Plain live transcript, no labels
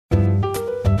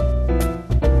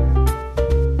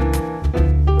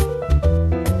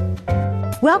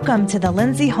Welcome to the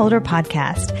Lindsay Holder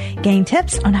Podcast. Gain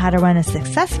tips on how to run a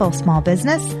successful small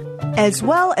business, as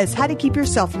well as how to keep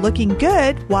yourself looking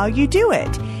good while you do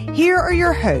it. Here are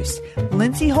your hosts,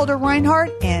 Lindsay Holder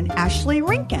Reinhardt and Ashley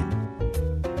Rinkin.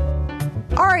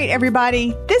 All right,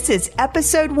 everybody, this is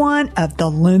episode 1 of the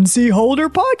Lindsay Holder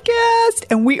Podcast,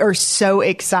 and we are so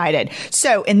excited.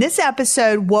 So in this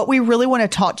episode, what we really want to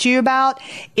talk to you about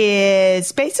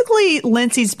is basically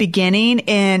Lindsay's beginning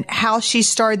and how she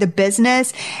started the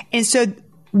business. And so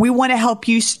we want to help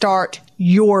you start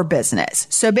your business.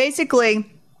 So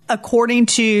basically, according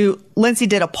to Lindsay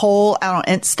did a poll out on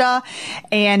Insta,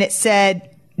 and it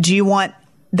said, do you want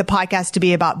the podcast to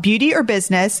be about beauty or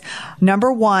business?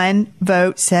 Number 1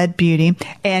 vote said beauty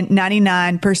and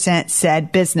 99%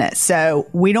 said business. So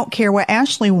we don't care what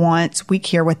Ashley wants. We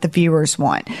care what the viewers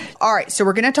want. All right. So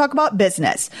we're going to talk about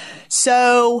business.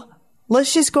 So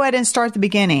let's just go ahead and start at the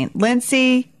beginning.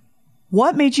 Lindsay,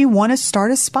 what made you want to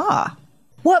start a spa?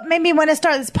 what made me want to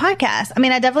start this podcast? I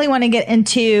mean, I definitely want to get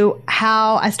into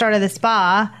how I started the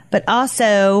spa, but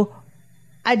also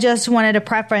I just wanted to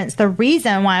preference the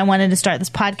reason why I wanted to start this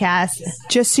podcast.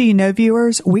 Just so you know,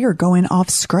 viewers, we are going off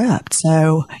script.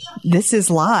 So this is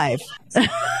live. Listen,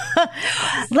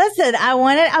 I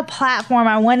wanted a platform.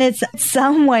 I wanted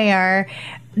somewhere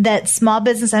that small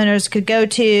business owners could go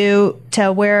to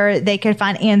where they could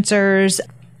find answers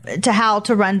to how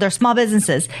to run their small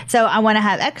businesses. So I want to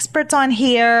have experts on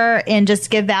here and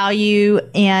just give value,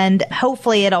 and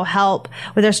hopefully it'll help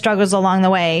with their struggles along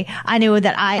the way. I knew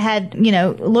that I had,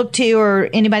 looked to or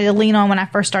anybody to lean on when I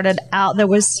first started out.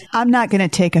 I'm not going to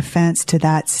take offense to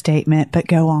that statement, but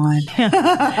go on. You know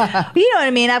what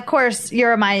I mean? Of course,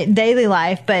 you're my daily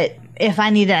life, but if I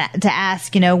need to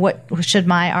ask, what should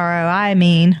my ROI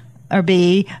mean or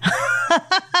be?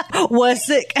 Was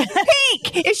it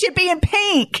pink? It should be in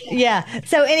pink. Yeah.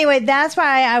 So anyway, that's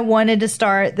why I wanted to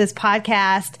start this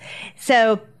podcast.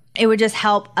 So it would just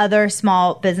help other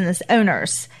small business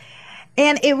owners.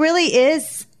 And it really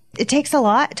is, it takes a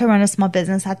lot to run a small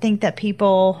business. I think that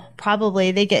people probably,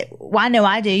 I know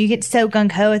I do. You get so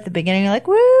gung-ho at the beginning. You're like,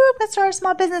 woo, let's start a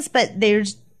small business. But you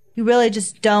really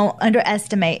just don't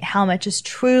underestimate how much is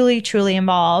truly, truly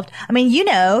involved. I mean,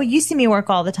 you see me work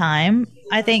all the time.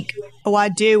 I think. Oh, I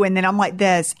do. And then I'm like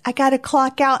this, I got to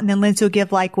clock out. And then Lindsay will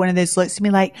give like one of those looks to me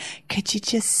like, could you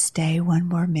just stay one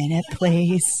more minute,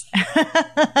 please?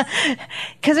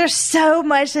 Because there's so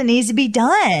much that needs to be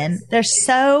done. There's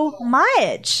so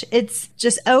much. It's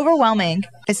just overwhelming.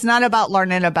 It's not about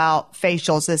learning about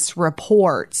facials. It's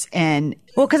reports and.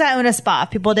 Well, because I own a spa.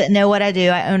 If people didn't know what I do,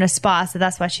 I own a spa. So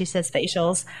that's why she says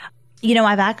facials.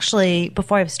 I've actually,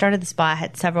 before I started the spa, I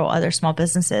had several other small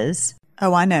businesses.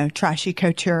 Oh, I know. Trashy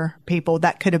couture people.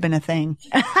 That could have been a thing.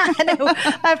 I know.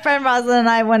 My friend Rosalind and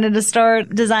I wanted to start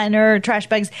designer trash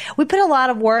bags. We put a lot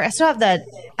of work. I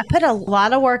put a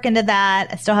lot of work into that.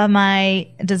 I still have my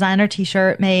designer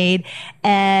t-shirt made. But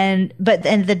at the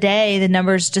end of the day, the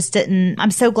numbers just didn't.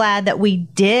 I'm so glad that we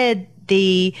did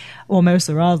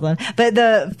mostly Rosalind, but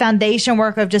the foundation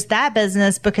work of just that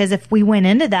business, because if we went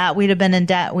into that, we'd have been in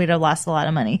debt. We'd have lost a lot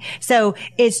of money. So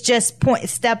it's just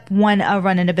step 1 of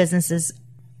running a business is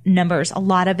numbers. A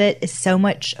lot of it is so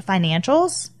much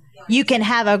financials. You can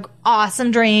have an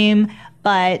awesome dream,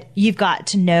 but you have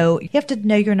to know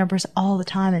your numbers all the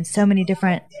time in so many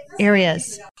different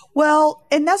areas. Well,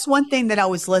 and that's one thing that I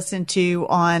was listening to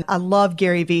I love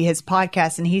Gary Vee, his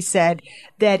podcast, and he said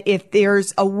that if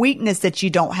there's a weakness that you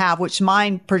don't have, which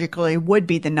mine particularly would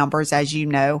be the numbers, as you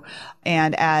know,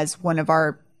 and as one of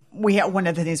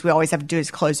the things we always have to do is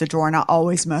close the drawer, and I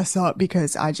always mess up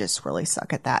because I just really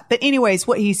suck at that. But anyways,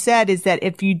 what he said is that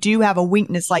if you do have a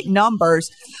weakness like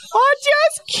numbers,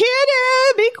 just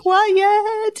kidding, be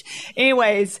quiet.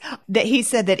 Anyways, that he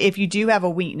said that if you do have a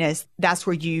weakness, that's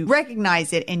where you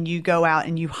recognize it and you go out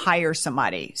and you hire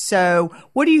somebody. So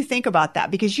what do you think about that?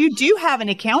 Because you do have an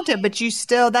accountant, but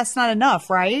that's not enough,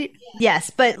 right? Yes,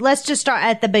 but let's just start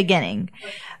at the beginning,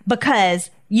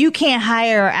 because you can't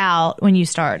hire out when you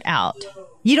start out.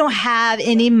 You don't have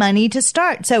any money to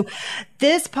start. So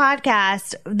this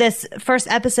podcast, this first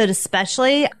episode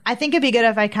especially, I think it'd be good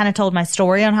if I kind of told my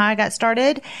story on how I got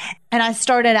started. And I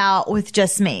started out with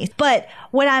just me. But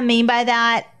what I mean by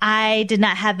that, I did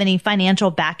not have any financial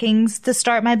backings to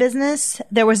start my business.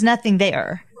 There was nothing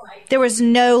there. There was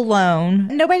no loan.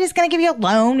 Nobody's going to give you a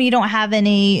loan. You don't have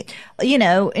any,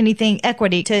 anything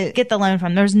equity to get the loan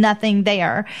from. There's nothing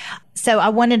there. So I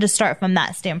wanted to start from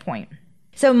that standpoint.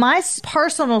 So my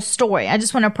personal story, I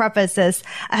just want to preface this.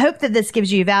 I hope that this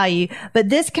gives you value, but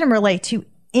this can relate to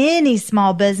any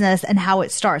small business and how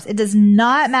it starts. It does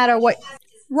not matter what.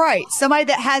 Right. Somebody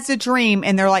that has a dream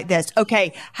and they're like this.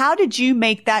 Okay. How did you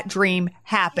make that dream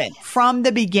happen from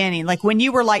the beginning? Like when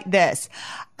you were like this,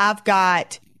 I've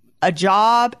got a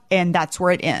job and that's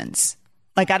where it ends.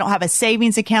 Like I don't have a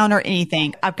savings account or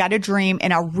anything. I've got a dream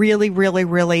and I really, really,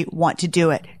 really want to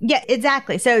do it. Yeah,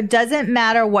 exactly. So it doesn't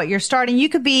matter what you're starting. You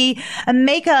could be a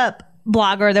makeup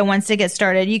blogger that wants to get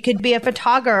started. You could be a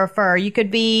photographer. You could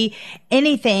be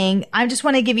anything. I just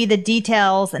want to give you the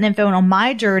details and info on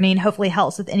my journey and hopefully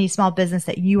helps with any small business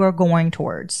that you are going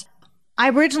towards. I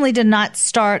originally did not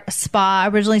start a spa. I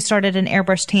originally started an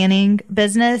airbrush tanning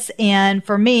business. And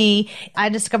for me, I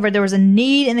discovered there was a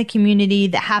need in the community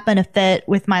that happened to fit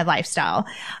with my lifestyle.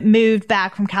 Moved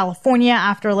back from California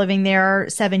after living there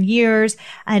 7 years.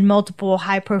 I had multiple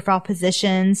high profile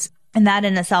positions. And that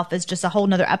in itself is just a whole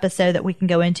nother episode that we can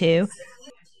go into.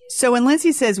 So when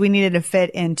Lindsay says we needed to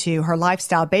fit into her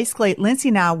lifestyle, basically Lindsay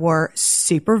and I were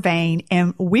super vain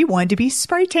and we wanted to be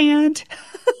spray tanned.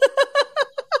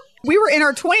 We were in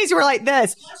our 20s. We were like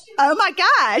this. Oh my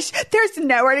gosh, there's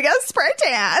nowhere to go spray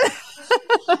tan.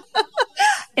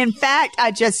 In fact,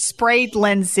 I just sprayed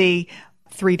Lindsay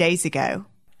 3 days ago.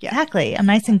 Yeah. Exactly. I'm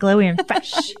nice and glowy and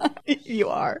fresh. You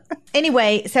are.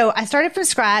 Anyway, so I started from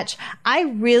scratch. I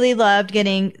really loved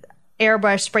getting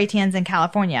airbrush spray tans in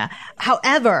California.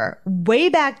 However, way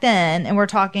back then, and we're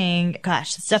talking,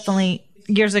 gosh, it's definitely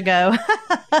years ago,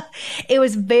 it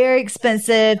was very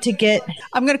expensive to get.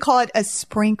 I'm going to call it a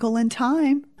sprinkle in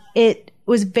time. It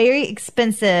was very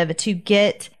expensive to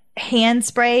get hand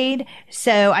sprayed.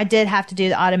 So I did have to do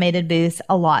the automated booths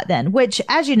a lot then, which,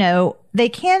 as you know, they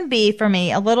can be for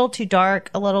me a little too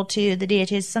dark, a little too, the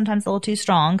DHA is sometimes a little too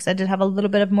strong. So I did have a little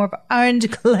bit of more of an orange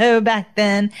glow back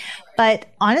then. But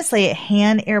honestly, a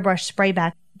hand airbrush spray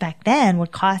back then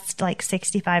would cost like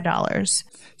 $65.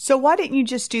 So why didn't you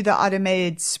just do the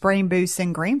automated spraying booths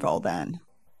in Greenville then?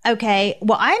 Okay.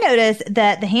 Well, I noticed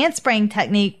that the hand spraying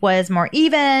technique was more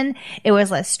even. It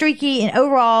was less streaky and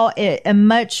overall a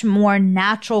much more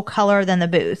natural color than the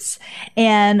booths.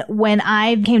 And when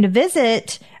I came to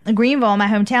visit Greenville, my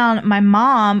hometown, my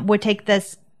mom would take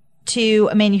this to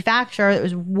a manufacturer that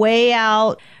was way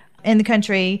out in the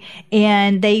country.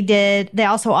 And they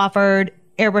also offered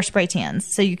airbrush spray tans.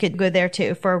 So you could go there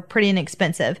too for pretty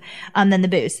inexpensive, than the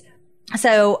booths.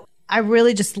 So I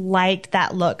really just liked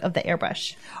that look of the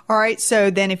airbrush. All right. So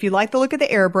then if you like the look of the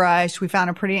airbrush, we found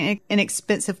a pretty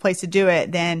inexpensive place to do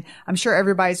it. Then I'm sure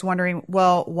everybody's wondering,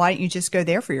 well, why didn't you just go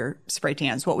there for your spray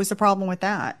tans? What was the problem with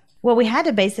that? Well, we had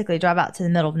to basically drive out to the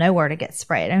middle of nowhere to get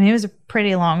sprayed. I mean, it was a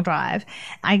pretty long drive.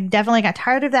 I definitely got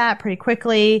tired of that pretty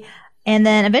quickly. And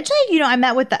then eventually, I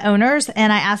met with the owners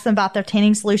and I asked them about their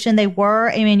tanning solution. They were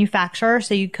a manufacturer,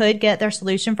 so you could get their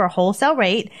solution for a wholesale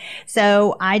rate.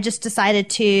 So I just decided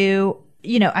to,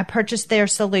 I purchased their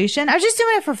solution. I was just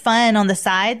doing it for fun on the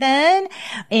side then.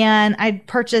 And I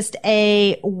purchased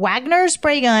a Wagner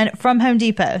spray gun from Home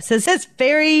Depot. So this is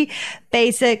very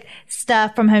basic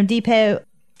stuff from Home Depot.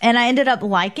 And I ended up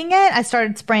liking it. I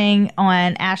started spraying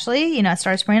on Ashley. I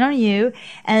started spraying on you.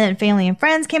 And then family and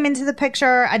friends came into the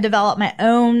picture. I developed my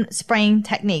own spraying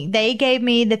technique. They gave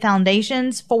me the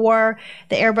foundations for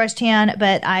the airbrush tan,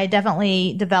 but I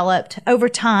definitely developed over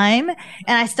time. And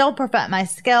I still perfect my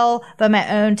skill, but my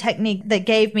own technique that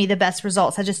gave me the best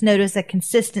results. I just noticed a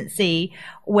consistency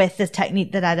with this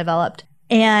technique that I developed.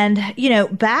 And,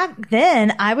 back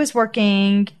then I was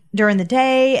working during the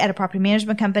day at a property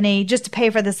management company just to pay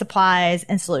for the supplies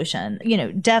and solution.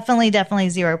 Definitely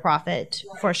zero profit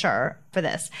for sure for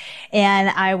this. And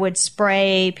I would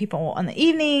spray people on the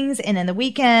evenings and in the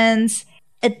weekends.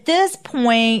 At this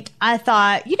point, I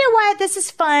thought, you know what? This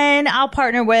is fun. I'll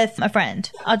partner with a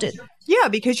friend. I'll do it. Yeah,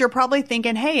 because you're probably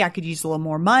thinking, hey, I could use a little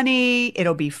more money.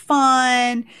 It'll be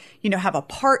fun. Have a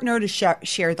partner to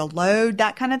share the load,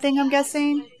 that kind of thing, I'm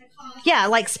guessing. Yeah,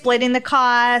 like splitting the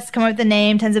cost, come up with the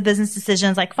name, tons of business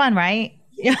decisions, like fun, right?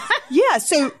 Yeah.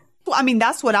 So,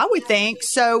 that's what I would think.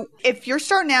 So if you're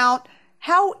starting out,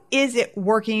 how is it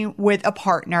working with a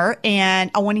partner?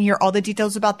 And I want to hear all the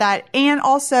details about that. And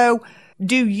also,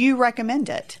 do you recommend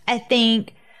it? I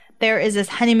think there is this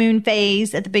honeymoon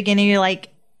phase at the beginning. You're like,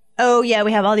 oh yeah,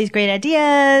 we have all these great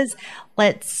ideas.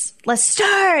 Let's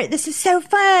start. This is so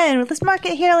fun. Let's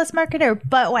market here. Let's market here.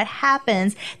 But what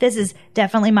happens, this is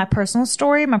definitely my personal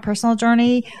story, my personal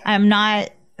journey. I'm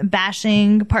not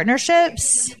bashing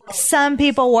partnerships. Some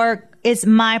people work. It's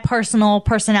my personal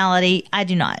personality. I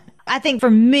do not. I think for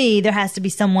me, there has to be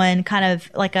someone kind of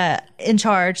like in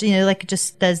charge, like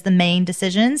just does the main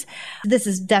decisions. This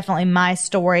is definitely my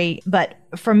story. But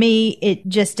for me, it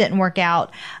just didn't work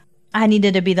out. I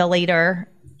needed to be the leader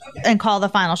and call the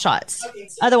final shots.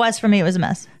 Otherwise, for me, it was a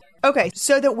mess. Okay.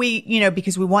 So that we,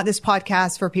 because we want this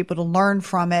podcast for people to learn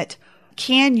from it,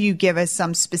 can you give us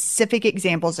some specific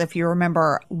examples, if you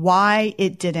remember, why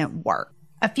it didn't work?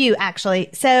 A few, actually.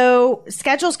 So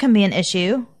schedules can be an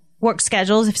issue. Work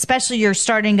schedules, especially you're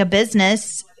starting a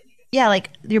business. Yeah, like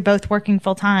you're both working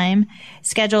full time.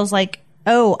 Schedules like,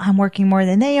 oh, I'm working more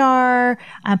than they are.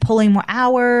 I'm pulling more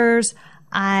hours.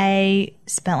 I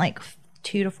spent like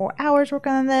 2 to 4 hours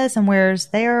working on this. And where's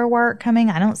their work coming?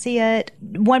 I don't see it.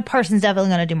 One person's definitely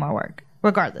going to do more work,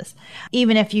 regardless.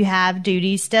 Even if you have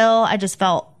duties still, I just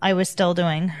felt I was still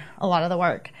doing a lot of the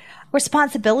work.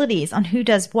 Responsibilities on who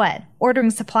does what, ordering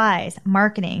supplies,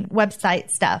 marketing, website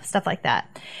stuff like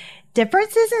that.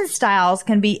 Differences in styles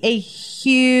can be a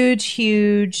huge,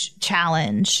 huge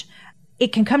challenge.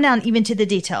 It can come down even to the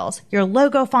details. Your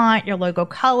logo font, your logo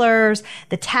colors,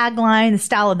 the tagline, the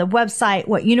style of the website,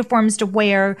 what uniforms to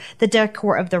wear, the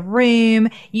decor of the room.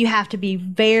 You have to be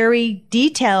very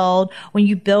detailed when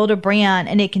you build a brand,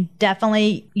 and it can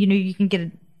definitely, you can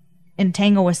get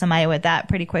entangled with somebody with that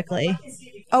pretty quickly.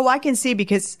 Oh, I can see,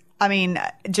 because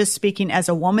just speaking as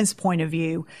a woman's point of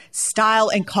view, style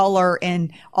and color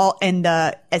and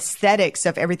the aesthetics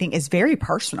of everything is very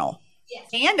personal. Yes.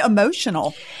 And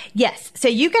emotional. Yes. So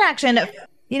you can actually end up,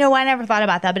 I never thought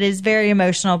about that, but it is very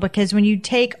emotional, because when you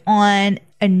take on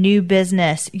a new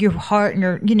business, your heart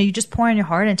and you just pouring your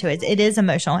heart into it. It is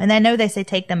emotional. And I know they say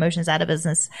take the emotions out of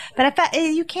business, but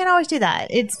you can't always do that.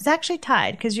 It's actually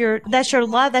tied, because that's your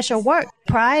love, that's your work,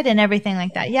 pride and everything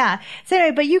like that. Yeah. So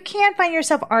anyway, but you can find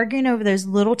yourself arguing over those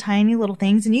little tiny little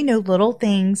things, and little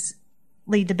things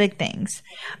lead to big things.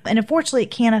 And unfortunately,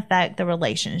 it can affect the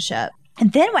relationship.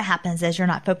 And then what happens is you're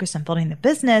not focused on building the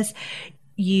business.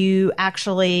 You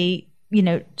actually,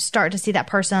 start to see that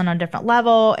person on a different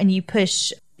level, and you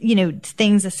push,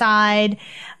 things aside.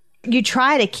 You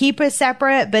try to keep it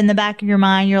separate, but in the back of your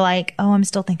mind, you're like, oh, I'm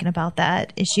still thinking about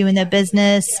that issue in the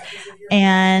business.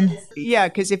 And yeah,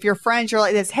 because if you're friends, you're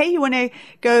like this, hey, you want to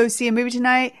go see a movie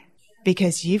tonight?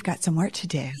 Because you've got some work to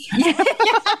do.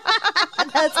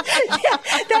 That's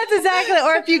exactly.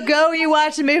 Or if you go and you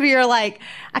watch a movie, you're like,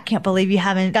 I can't believe you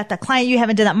haven't got the client. You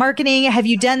haven't done that marketing. Have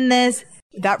you done this?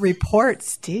 That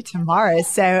report's due tomorrow.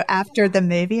 So after the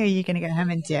movie, are you going to go home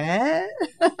and do it?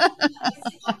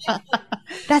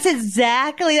 That's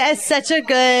such a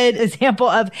good example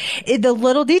of the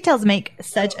little details make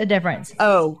such a difference.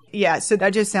 Oh, yeah. So that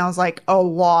just sounds like a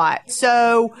lot.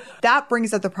 So that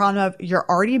brings up the problem of you're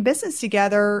already in business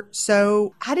together.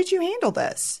 So how did you handle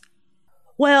this?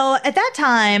 Well, at that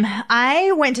time,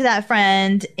 I went to that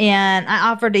friend and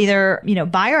I offered to either,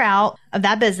 buy her out of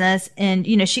that business and,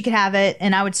 she could have it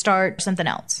and I would start something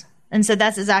else. And so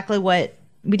that's exactly what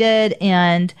we did,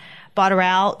 and bought her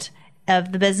out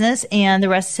of the business, and the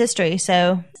rest is history.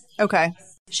 So okay,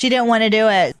 she didn't want to do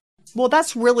it. Well,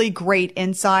 that's really great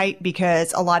insight,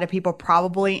 because a lot of people,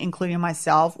 probably including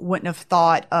myself, wouldn't have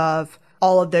thought of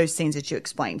all of those things that you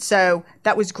explained. So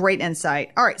that was great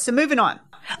insight. All right. So moving on.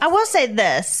 I will say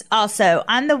this also.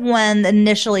 I'm the one that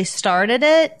initially started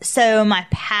it. So my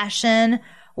passion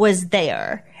was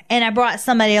there. And I brought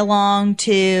somebody along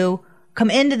to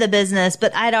come into the business,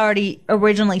 but I'd already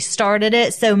originally started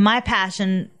it. So my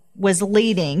passion was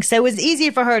leading. So it was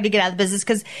easier for her to get out of the business,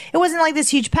 because it wasn't like this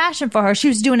huge passion for her. She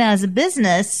was doing it as a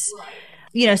business,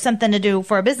 something to do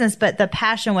for a business, but the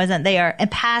passion wasn't there. And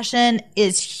passion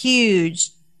is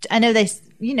huge. I know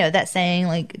that saying,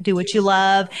 like, do what you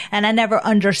love. And I never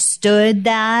understood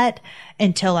that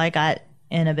until I got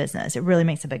in a business. It really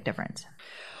makes a big difference.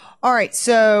 All right.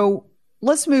 So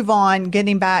let's move on,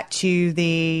 getting back to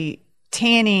the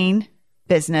tanning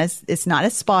business. It's not a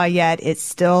spa yet. It's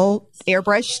still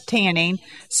airbrush tanning.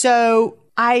 So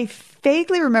I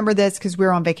vaguely remember this because we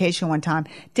were on vacation one time.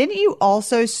 Didn't you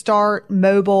also start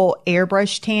mobile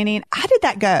airbrush tanning? How did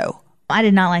that go? I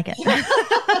did not like it.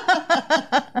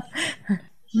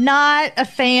 Not a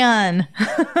fan.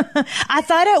 I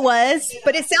thought it was,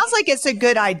 but it sounds like it's a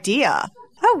good idea.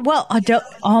 Oh, well,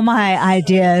 all my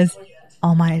ideas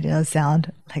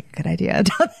sound like a good idea,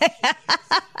 don't they?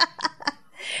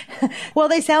 Well,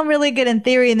 they sound really good in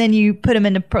theory, and then you put them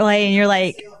into play and you're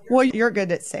like, well, you're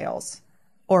good at sales,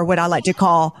 or what I like to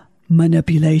call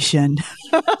manipulation.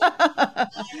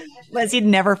 Lizzie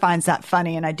never finds that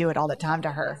funny, and I do it all the time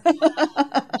to her.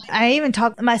 I even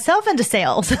talk myself into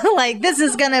sales. Like, this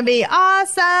is going to be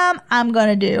awesome. I'm going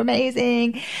to do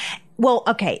amazing. Well,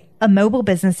 okay. A mobile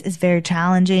business is very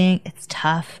challenging. It's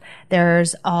tough.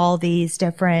 There's all these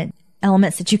different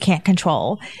elements that you can't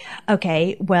control.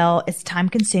 Okay, well, it's time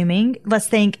consuming. Let's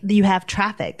think that you have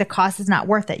traffic. The cost is not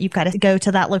worth it. You've got to go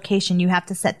to that location. You have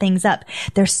to set things up.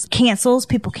 There's cancels.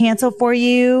 People cancel for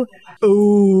you.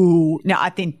 Ooh, now I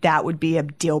think that would be a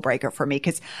deal breaker for me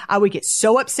because I would get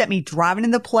so upset me driving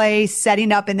in the place,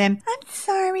 setting up, and then, I'm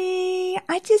sorry,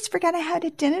 I just forgot I had a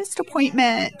dentist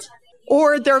appointment.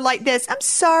 Or they're like this, I'm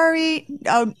sorry.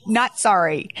 Oh, not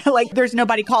sorry. Like there's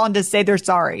nobody calling to say they're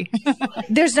sorry.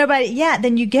 There's nobody. Yeah.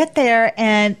 Then you get there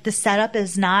and the setup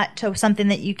is not to something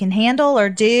that you can handle or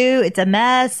do. It's a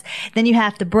mess. Then you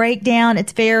have to break down.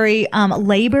 It's very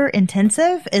labor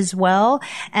intensive as well.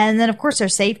 And then of course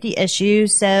there's safety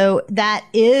issues. So that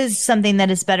is something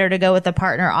that is better to go with a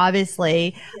partner,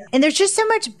 obviously. And there's just so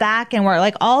much back end work,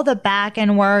 like all the back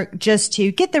end work just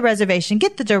to get the reservation,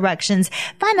 get the directions,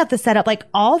 find out the setup. Like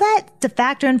all that to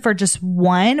factor in for just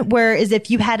one. Whereas if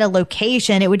you had a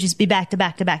location, it would just be back to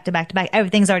back to back to back to back.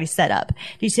 Everything's already set up. Do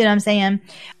you see what I'm saying?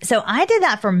 So I did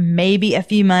that for maybe a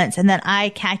few months and then I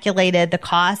calculated the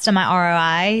cost of my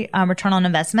ROI, return on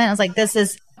investment. I was like, this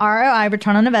is ROI,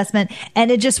 return on investment. And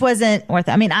it just wasn't worth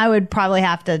it. I mean, I would probably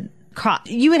have to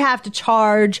you would have to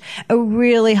charge a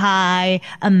really high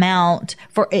amount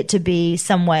for it to be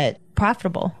somewhat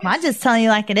profitable. I'm just telling you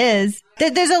like it is.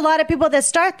 There's a lot of people that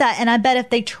start that. And I bet if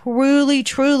they truly,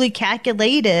 truly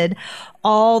calculated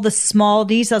all the small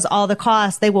details, all the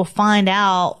costs, they will find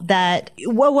out that,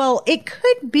 well, it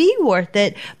could be worth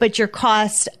it, but your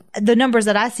cost, the numbers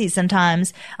that I see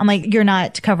sometimes, I'm like, you're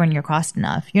not covering your cost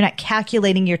enough. You're not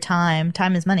calculating your time.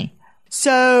 Time is money.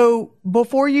 So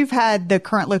before you've had the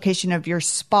current location of your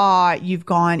spa, you've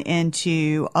gone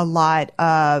into a lot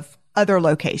of other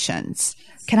locations.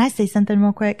 Can I say something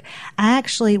real quick? I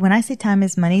actually, when I say time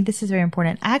is money, this is very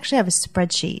important. I actually have a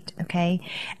spreadsheet, okay?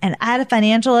 And I had a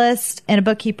financialist and a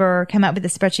bookkeeper come up with a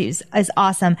spreadsheet. It's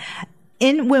awesome.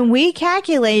 When we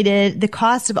calculated the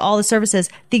cost of all the services,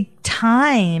 the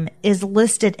time is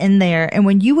listed in there. And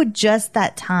when you adjust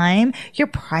that time, your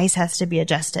price has to be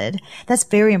adjusted. That's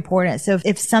very important. So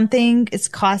if something is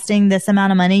costing this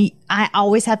amount of money, I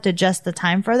always have to adjust the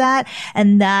time for that.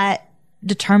 And that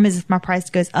determines if my price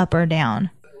goes up or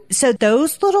down. So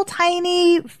those little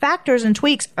tiny factors and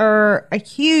tweaks are a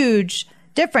huge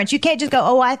difference. You can't just go,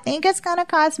 oh, I think it's going to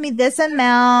cost me this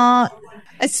amount.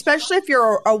 Especially if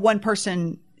you're a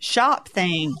one-person shop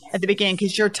thing at the beginning,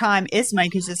 because your time is money,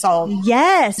 because it's all.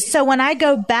 Yes. So when I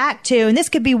go back to, and this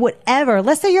could be whatever,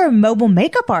 let's say you're a mobile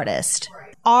makeup artist.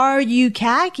 Are you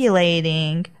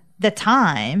calculating the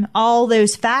time, all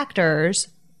those factors,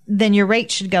 then your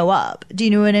rate should go up. Do you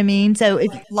know what I mean? So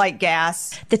if like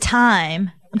gas, the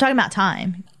time, I'm talking about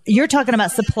time. You're talking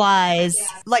about supplies.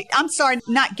 Like, I'm sorry,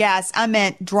 not gas. I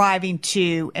meant driving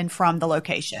to and from the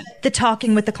location. The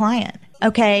talking with the client.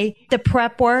 Okay. The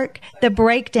prep work, the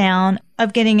breakdown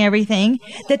of getting everything,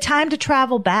 the time to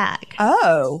travel back.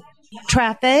 Oh.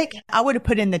 Traffic. I would have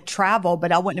put in the travel,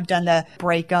 but I wouldn't have done the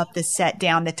breakup, the set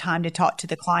down, the time to talk to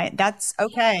the client. That's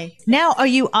okay. Now, are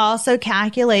you also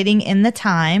calculating in the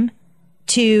time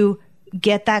to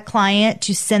get that client,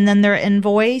 to send them their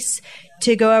invoice,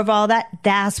 to go over all that?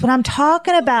 That's what I'm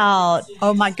talking about.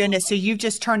 Oh my goodness. So you've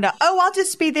just turned out, oh, I'll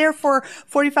just be there for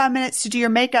 45 minutes to do your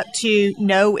makeup, to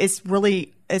no, it's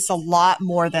a lot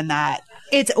more than that.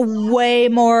 It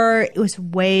was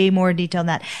way more detailed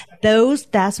than that. That's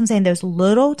what I'm saying. Those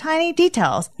little tiny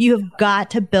details, you have got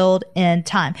to build in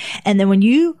time. And then when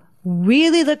you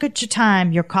really look at your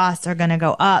time, your costs are going to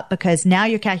go up because now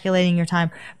you're calculating your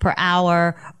time per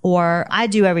hour, or I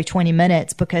do every 20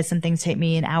 minutes because some things take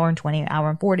me an hour and 20, an hour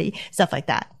and 40, stuff like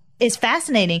that. It's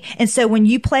fascinating. And so when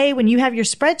you have your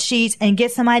spreadsheets and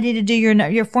get somebody to do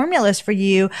your formulas for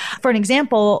you, for an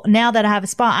example, now that I have a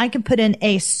spa, I can put in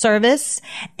a service.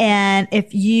 And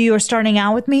if you are starting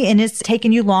out with me and it's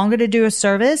taking you longer to do a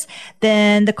service,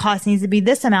 then the cost needs to be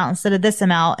this amount instead of this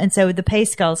amount. And so the pay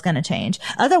scale is going to change.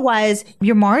 Otherwise,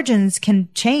 your margins can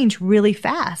change really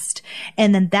fast.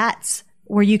 And then that's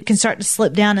where you can start to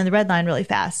slip down in the red line really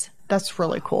fast. That's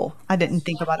really cool. I didn't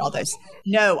think about all those.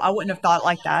 No, I wouldn't have thought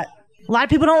like that. A lot of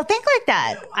people don't think like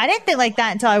that. I didn't think like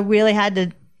that until I really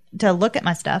had to look at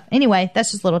my stuff. Anyway,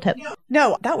 that's just a little tip.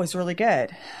 No, that was really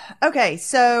good. Okay,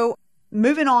 so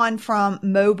moving on from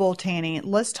mobile tanning,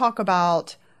 let's talk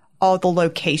about all the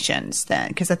locations then,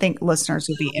 because I think listeners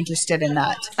would be interested in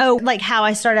that. Oh, like how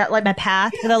I started out, like my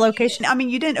path to the location? I mean,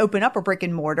 you didn't open up a brick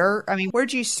and mortar. I mean,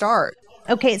 where'd you start?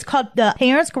 Okay, it's called the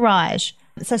Parents Garage.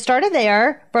 So I started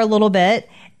there for a little bit,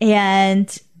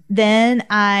 and then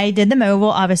I did the mobile,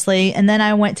 obviously, and then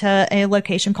I went to a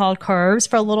location called Curves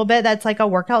for a little bit. That's like a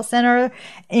workout center,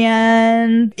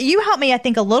 and you helped me, I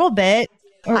think, a little bit.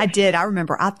 I did. I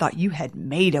remember I thought you had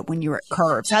made it when you were at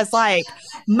Curves. I was like,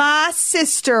 my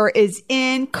sister is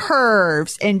in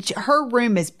Curves and her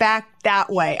room is back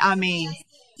that way. I mean,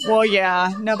 well,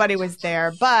 yeah, nobody was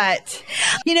there, but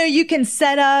you can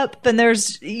set up and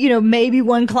there's, maybe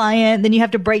one client, then you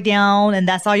have to break down and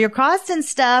that's all your costs and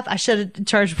stuff. I should have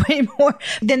charged way more.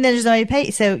 Then there's no way to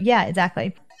pay. So yeah,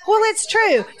 exactly. Well, it's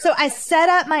true. So I set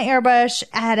up my airbrush.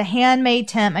 I had a handmade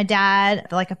tent. My dad,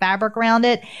 like a fabric around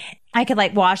it. I could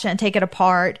wash it and take it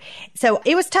apart. So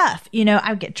it was tough. I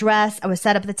would get dressed. I would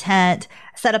set up the tent,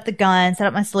 set up the gun, set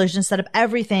up my solution, set up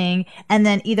everything. And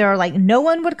then either no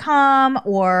one would come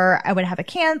or I would have a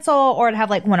cancel or I'd have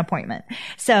one appointment.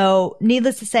 So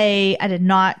needless to say, I did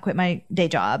not quit my day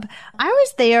job. I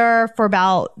was there for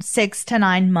about 6 to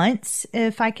 9 months,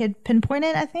 if I could pinpoint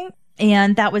it, I think.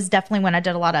 And that was definitely when I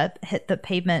did a lot of hit the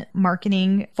pavement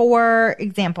marketing. For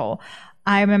example,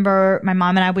 I remember my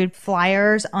mom and I would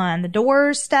flyers on the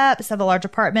doorsteps of a large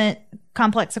apartment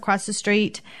complex across the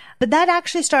street. But that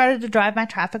actually started to drive my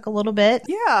traffic a little bit.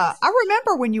 Yeah. I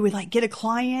remember when you would get a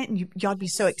client and y'all be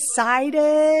so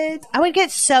excited. I would get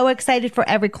so excited for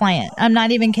every client. I'm not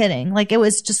even kidding. It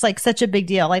was just such a big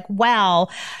deal. Wow.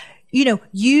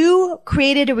 You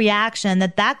created a reaction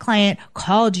that client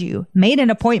called you, made an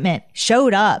appointment,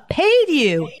 showed up, paid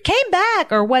you, came back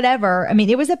or whatever. I mean,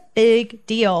 it was a big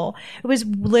deal. It was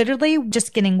literally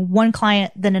just getting one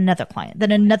client, then another client,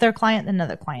 then another client, then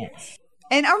another client.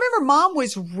 And I remember Mom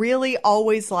was really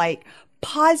always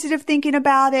positive thinking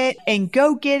about it and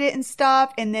go get it and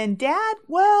stuff. And then Dad,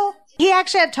 well, he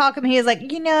actually had to talk to me. He was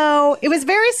it was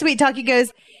very sweet talk. He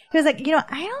was I don't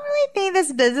really think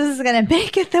this business is going to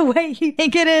make it the way you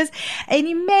think it is. And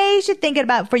you should think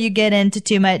about before you get into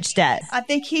too much debt. I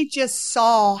think he just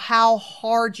saw how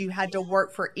hard you had to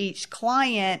work for each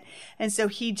client. And so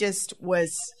he just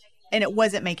and it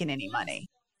wasn't making any money.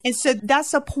 And so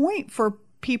that's a point for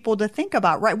people to think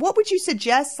about, right? What would you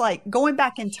suggest, going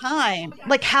back in time?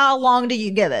 How long do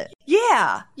you give it?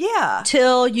 Yeah. Yeah.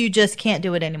 Till you just can't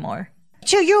do it anymore.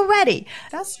 Till you're ready.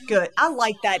 That's good. I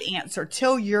like that answer.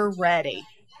 Till you're ready.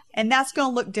 And that's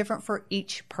going to look different for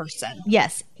each person.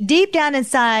 Yes. Deep down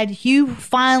inside, you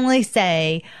finally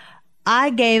say,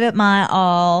 I gave it my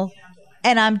all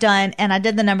and I'm done. And I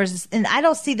did the numbers and I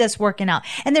don't see this working out.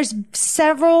 And there's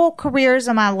several careers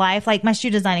in my life, like my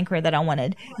shoe designing career that I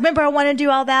wanted. Remember, I wanted to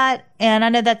do all that. And I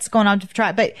know that's going on to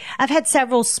try, but I've had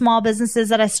several small businesses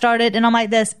that I started and I'm like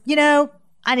this,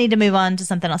 I need to move on to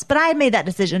something else. But I made that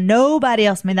decision. Nobody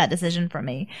else made that decision for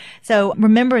me. So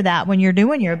remember that when you're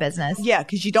doing your business. Yeah,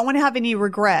 because you don't want to have any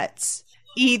regrets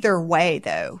either way,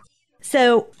 though.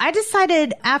 So I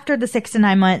decided after the 6 to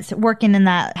 9 months working in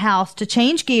that house to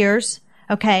change gears.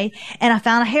 Okay. And I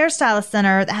found a hairstylist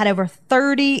center that had over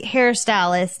 30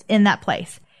 hairstylists in that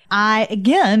place. I,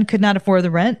 again, could not afford the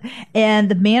rent. And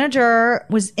the manager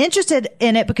was interested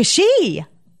in it because she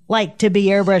to be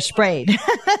airbrush sprayed.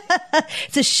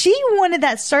 So she wanted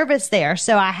that service there.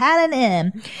 So I had an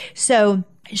in. So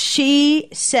she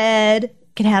said,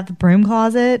 can I have the broom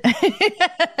closet?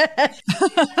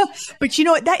 But you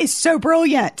know what? That is so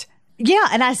brilliant. Yeah.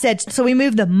 And I said, so we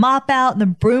moved the mop out in the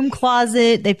broom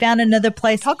closet. They found another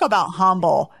place. Talk about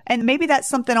humble. And maybe that's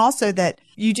something also that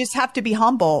you just have to be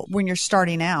humble when you're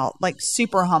starting out,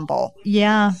 super humble.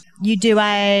 Yeah, you do.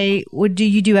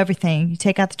 You do everything. You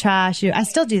take out the trash. I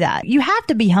still do that. You have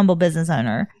to be a humble business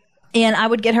owner. And I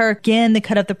would get her again to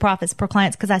cut up the profits per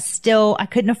clients because I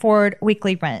couldn't afford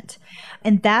weekly rent.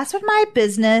 And that's when my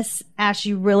business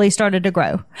actually really started to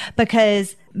grow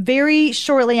because very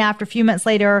shortly after, a few months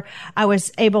later, I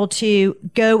was able to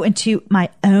go into my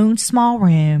own small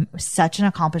room. It was such an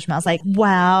accomplishment. I was like,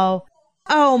 wow.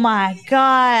 Oh my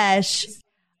gosh.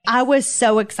 I was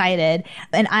so excited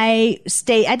and I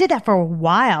did that for a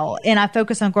while and I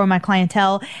focused on growing my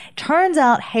clientele. Turns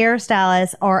out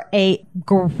hairstylists are a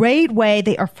great way.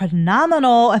 They are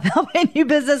phenomenal at helping new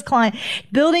business client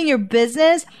building your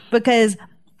business because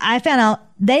I found out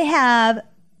they have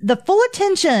the full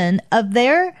attention of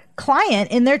their client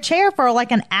in their chair for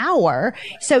an hour.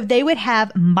 So they would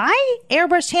have my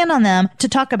airbrushed hand on them to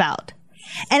talk about.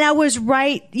 And I was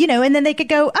right, and then they could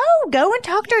go and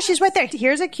talk to her. She's right there.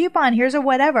 Here's a coupon. Here's a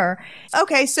whatever.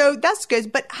 Okay. So that's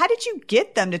good. But how did you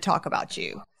get them to talk about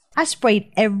you? I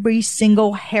sprayed every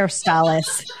single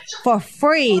hairstylist for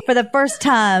free for the first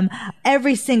time.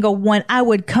 Every single one. I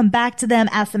would come back to them,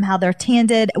 ask them how they're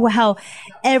tended.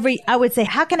 I would say,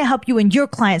 how can I help you and your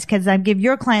clients? Because I give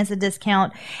your clients a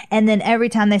discount. And then every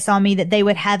time they saw me that they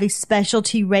would have a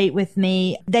specialty rate with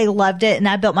me. They loved it. And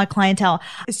I built my clientele.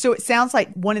 So it sounds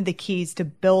like one of the keys to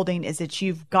building is that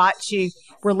you've got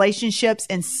relationships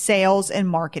and sales and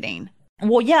marketing.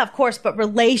 Well, yeah, of course, but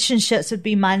relationships would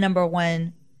be my number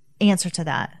one answer to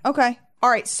that. Okay. All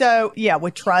right. So yeah,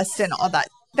 with trust and all that.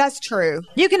 That's true.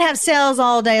 You can have sales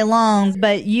all day long,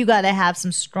 but you got to have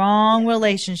some strong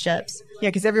relationships. Yeah,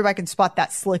 because everybody can spot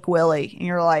that slick Willie, and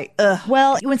you're like, ugh.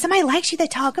 Well, when somebody likes you, they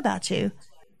talk about you.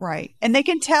 Right. And they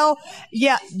can tell,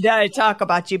 yeah, they talk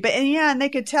about you. But and they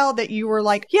could tell that you were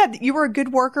like, yeah, you were a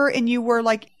good worker and you were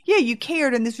like, yeah, you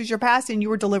cared and this was your past and you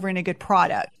were delivering a good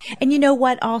product. And you know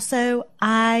what? Also,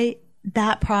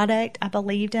 that product I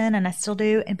believed in and I still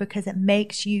do. And because it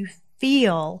makes you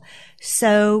feel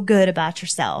so good about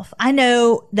yourself. I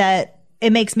know that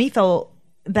it makes me feel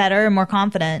better and more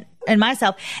confident in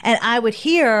myself. And I would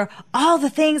hear all the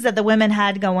things that the women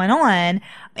had going on.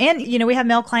 And, we have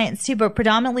male clients too, but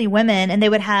predominantly women. And they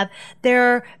would have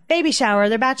their baby shower,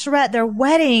 their bachelorette, their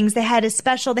weddings. They had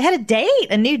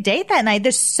a new date that night.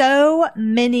 There's so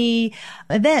many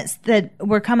events that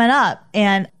were coming up.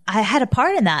 And I had a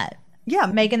part in that. Yeah.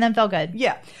 Making them feel good.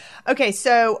 Yeah. Okay.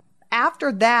 So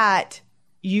after that,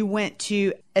 you went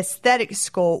to aesthetic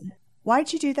school. Why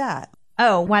did you do that?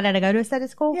 Oh, why did I go to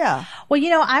aesthetic school? Yeah. Well,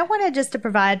 I wanted just to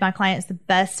provide my clients the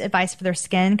best advice for their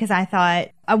skin because I thought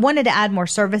I wanted to add more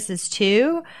services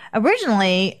too.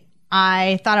 Originally,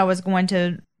 I thought I was going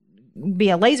to be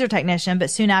a laser technician,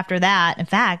 but soon after that, in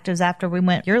fact, it was after we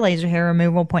went your laser hair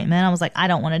removal appointment, I was like, I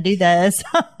don't want to do this.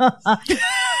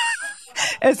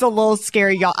 It's a little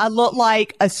scary, y'all. I looked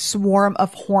like a swarm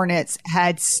of hornets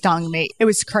had stung me. It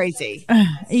was crazy.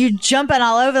 You jumping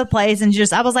all over the place and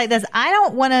I was like this,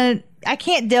 I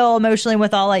can't deal emotionally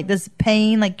with all like this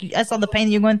pain. Like I saw the pain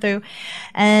that you're going through.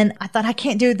 And I thought I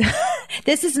can't do that.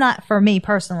 This is not for me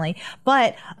personally,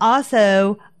 but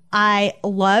also I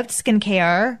loved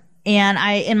skincare. And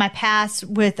in my past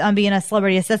with being a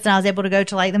celebrity assistant, I was able to go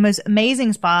to like the most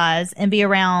amazing spas and be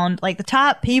around like the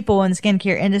top people in the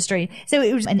skincare industry. So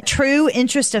it was a true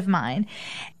interest of mine.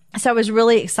 So I was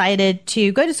really excited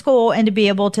to go to school and to be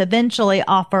able to eventually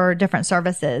offer different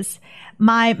services.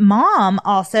 My mom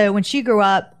also, when she grew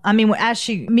up, me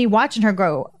watching her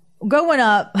growing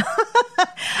up,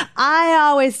 I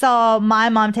always saw my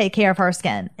mom take care of her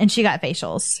skin and she got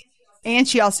facials. And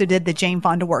she also did the Jane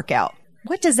Fonda workout.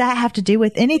 What does that have to do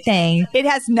with anything? It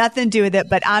has nothing to do with it,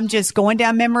 but I'm just going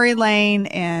down memory lane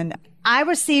and I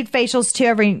received facials too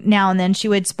every now and then. She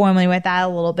would spoil me with that a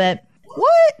little bit.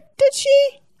 What? Did she?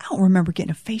 I don't remember getting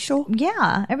a facial.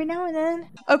 Yeah, every now and then.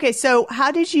 Okay, so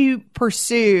how did you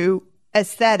pursue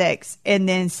aesthetics and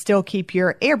then still keep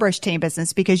your airbrush team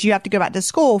business? Because you have to go back to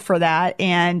school for that.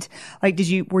 And like,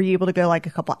 were you able to go like a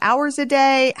couple hours a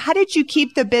day? How did you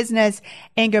keep the business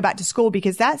and go back to school?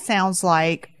 Because that sounds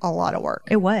like a lot of work.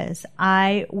 It was.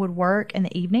 I would work in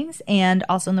the evenings and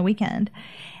also on the weekend.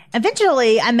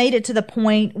 Eventually, I made it to the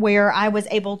point where I was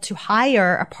able to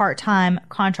hire a part-time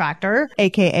contractor.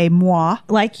 AKA moi.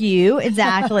 Like you,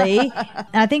 exactly. And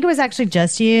I think it was actually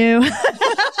just you.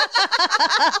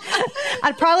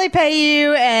 I'd probably pay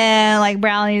you and like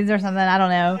brownies or something. I don't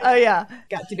know. Oh, yeah.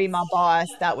 Got to be my boss.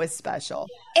 That was special.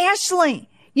 Ashley,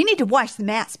 you need to wash the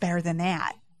mats better than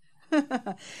that.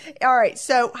 All right.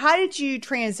 So how did you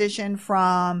transition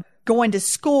from going to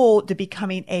school to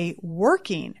becoming a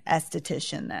working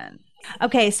esthetician then?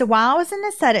 Okay, so while I was in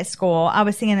aesthetic school, I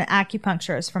was seeing an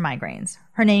acupuncturist for migraines.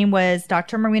 Her name was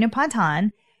Dr. Marina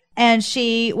Ponton, and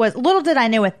she was, little did I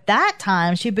know at that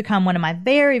time, she'd become one of my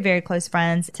very, very close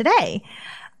friends today.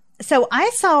 So I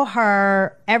saw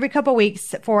her every couple of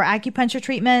weeks for acupuncture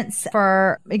treatments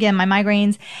for, again, my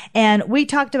migraines. And we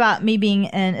talked about me being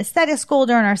in aesthetic school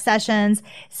during our sessions.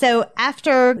 So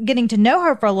after getting to know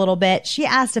her for a little bit, she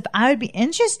asked if I would be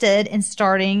interested in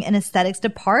starting an aesthetics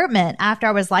department after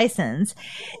I was licensed.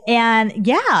 And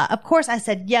yeah, of course I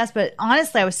said yes, but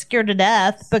honestly, I was scared to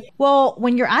death. But well,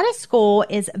 when you're out of school,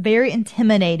 it's very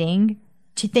intimidating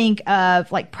to think of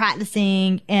like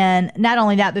practicing and not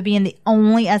only that, but being the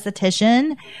only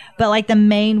esthetician, but like the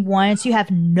main one. So you have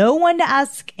no one to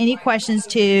ask any questions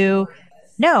to.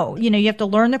 No, you have to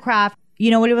learn the craft.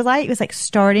 You know what it was like? It was like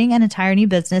starting an entire new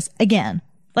business again,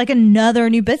 like another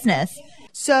new business.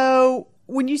 So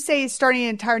when you say starting an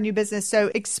entire new business,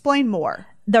 so explain more.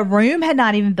 The room had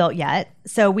not even built yet.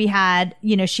 So we had,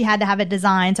 she had to have it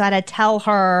designed. So I had to tell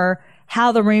her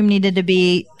how the room needed to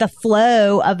be, the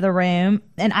flow of the room.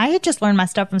 And I had just learned my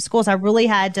stuff from school. So I really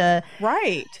had to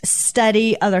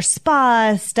study other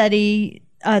spas, study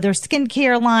other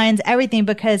skincare lines, everything,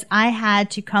 because I had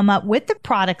to come up with the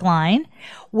product line,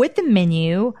 with the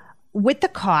menu, with the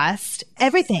cost,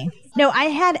 everything. No, I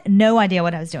had no idea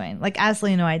what I was doing. Like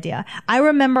absolutely no idea. I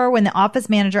remember when the office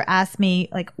manager asked me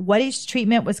like what each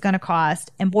treatment was going to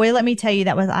cost. And boy, let me tell you,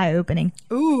 that was eye-opening.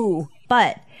 Ooh.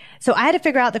 But So I had to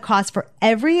figure out the cost for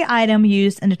every item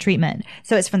used in a treatment.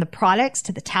 So it's from the products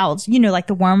to the towels, like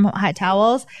the warm hot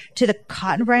towels, to the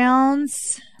cotton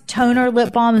rounds, toner,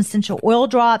 lip balm, essential oil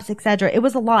drops, etc. It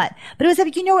was a lot. But it was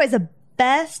the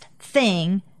best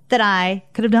thing that I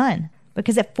could have done,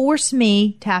 because it forced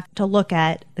me to have to look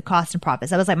at the cost and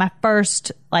profits. That was like my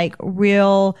first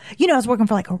real, I was working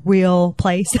for a real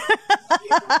place,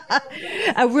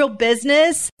 a real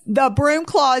business. The broom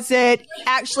closet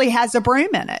actually has a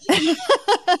broom in it.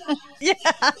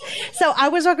 Yeah. So I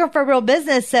was working for a real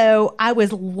business. So I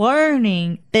was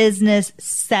learning business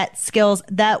set skills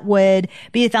that would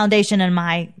be the foundation in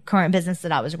my current business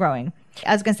that I was growing.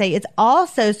 I was going to say it's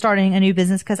also starting a new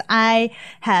business because I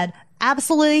had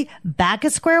absolutely back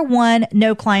at square one,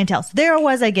 no clientele. So there I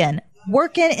was again,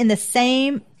 working in the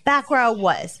same back where I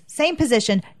was, same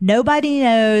position. Nobody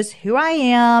knows who I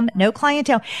am, no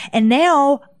clientele. And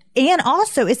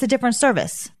also it's a different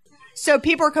service. So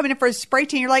people are coming in for a spray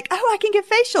tan. You're like, oh, I can get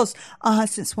facials.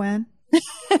 Since when?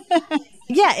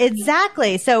 Yeah,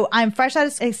 exactly. So I'm fresh out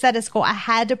of school. I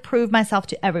had to prove myself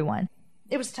to everyone.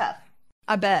 It was tough.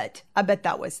 I bet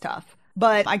that was tough.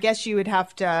 But I guess you would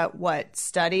have to,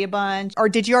 study a bunch? Or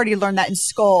did you already learn that in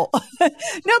school? No,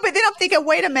 but then I'm thinking,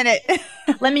 wait a minute.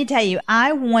 Let me tell you,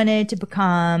 I wanted to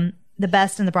become the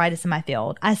best and the brightest in my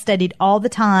field. I studied all the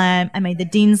time. I made the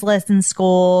dean's list in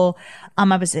school.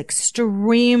 I was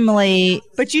extremely...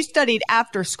 But you studied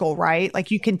after school, right?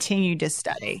 You continued to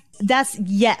study.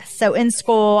 Yes. So in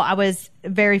school, I was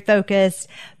very focused,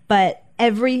 but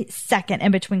every second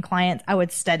in between clients, I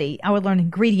would study. I would learn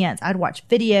ingredients. I'd watch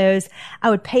videos.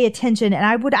 I would pay attention, and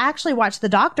I would actually watch the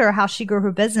doctor, how she grew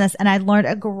her business, and I learned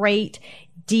a great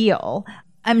deal.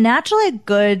 I'm naturally a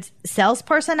good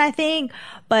salesperson, I think,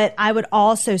 but I would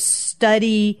also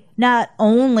study not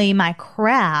only my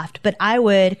craft, but I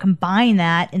would combine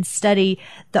that and study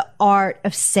the art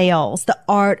of sales, the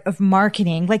art of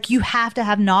marketing. You have to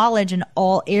have knowledge in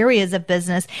all areas of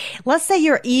business. Let's say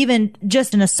you're even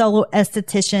just a solo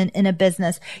esthetician in a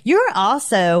business. You're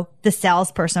also the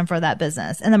salesperson for that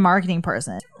business and the marketing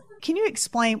person. Can you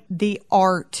explain the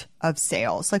art of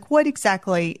sales? What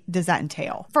exactly does that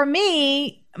entail? For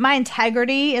me, my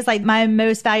integrity is my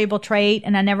most valuable trait,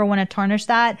 and I never want to tarnish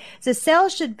that. So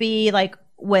sales should be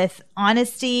with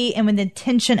honesty and with the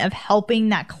intention of helping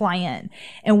that client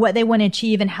and what they want to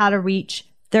achieve and how to reach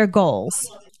their goals.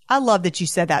 I love that you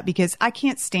said that, because I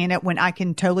can't stand it when I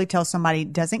can totally tell somebody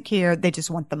doesn't care. They just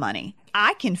want the money.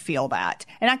 I can feel that.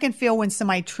 And I can feel when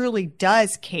somebody truly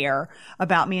does care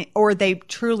about me, or they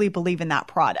truly believe in that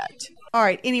product. All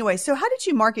right. Anyway, so how did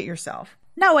you market yourself?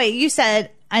 No, wait, you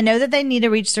said, I know that they need to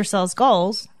reach their sales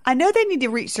goals. I know they need to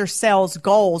reach their sales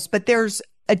goals, but there's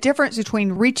a difference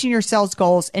between reaching your sales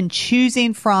goals and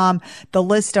choosing from the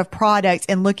list of products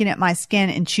and looking at my skin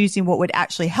and choosing what would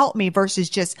actually help me versus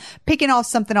just picking off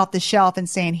something off the shelf and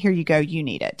saying, here you go, you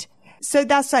need it. So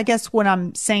that's, I guess, what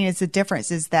I'm saying is the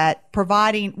difference is that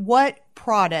providing what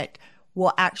product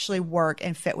will actually work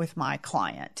and fit with my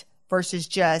client versus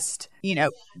just,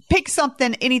 pick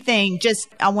something, anything, just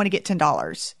I want to get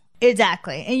 $10.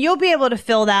 Exactly. And you'll be able to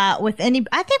feel that with any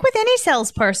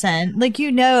salesperson.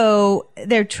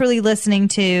 They're truly listening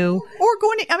to. Or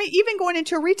even going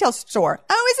into a retail store.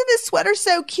 Oh, isn't this sweater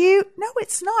so cute? No,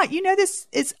 it's not. This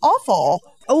is awful.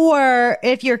 Or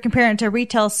if you're comparing it to a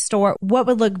retail store, what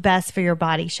would look best for your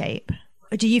body shape?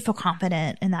 Do you feel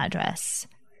confident in that dress?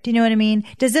 Do you know what I mean?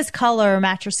 Does this color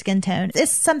match your skin tone?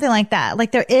 It's something like that.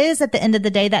 There is at the end of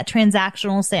the day that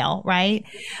transactional sale, right?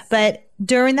 But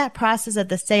during that process of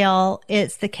the sale,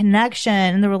 it's the connection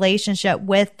and the relationship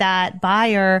with that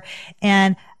buyer.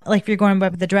 And if you're going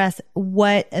with the dress,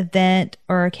 what event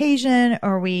or occasion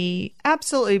are we?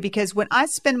 Absolutely. Because when I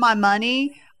spend my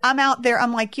money, I'm out there,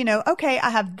 I'm okay, I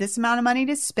have this amount of money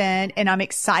to spend and I'm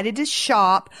excited to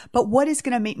shop, but what is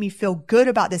going to make me feel good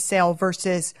about the sale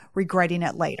versus regretting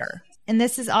it later? And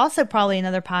this is also probably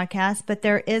another podcast, but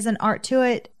there is an art to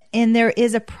it and there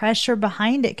is a pressure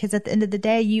behind it, because at the end of the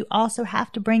day, you also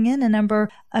have to bring in a number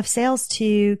of sales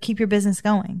to keep your business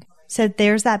going. So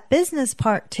there's that business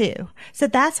part too. So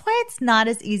that's why it's not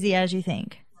as easy as you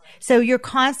think. So you're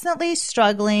constantly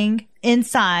struggling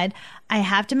inside. I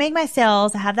have to make my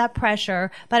sales. I have that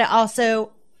pressure, but I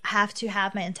also have to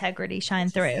have my integrity shine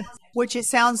through. Which it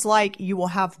sounds like you will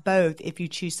have both if you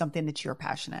choose something that you're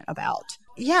passionate about.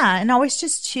 Yeah. And always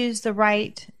just choose the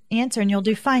right answer and you'll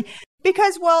do fine.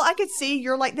 Because, well, I could see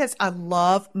you're like this. I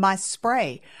love my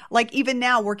spray. Like even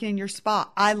now working in your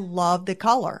spa, I love the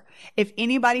color. If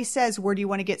anybody says, where do you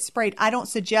want to get sprayed? I don't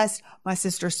suggest my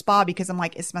sister's spa because I'm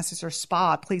like, it's my sister's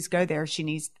spa. Please go there. She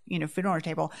needs, food on her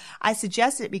table. I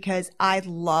suggest it because I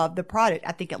love the product.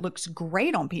 I think it looks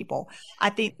great on people. I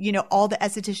think, all the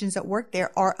estheticians that work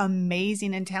there are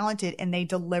amazing and talented and they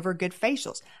deliver good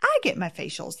facials. I get my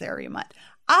facials there every month.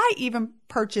 I even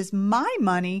purchase my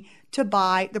money to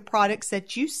buy the products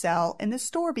that you sell in the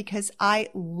store because I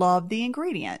love the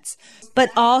ingredients.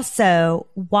 But also,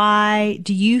 why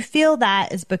do you feel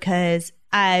that is because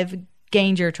I've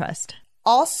gained your trust?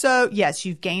 Also, yes,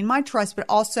 you've gained my trust, but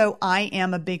also I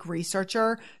am a big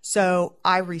researcher, so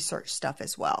I research stuff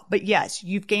as well. But yes,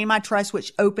 you've gained my trust,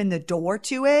 which opened the door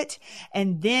to it.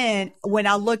 And then when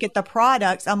I look at the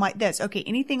products, I'm like this, okay,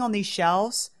 anything on these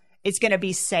shelves, it's going to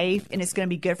be safe and it's going to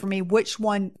be good for me. Which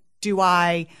one do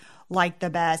I like the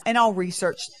best? And I'll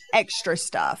research extra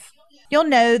stuff. You'll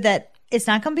know that it's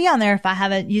not going to be on there if I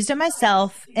haven't used it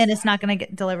myself, and it's not going to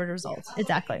get delivered results.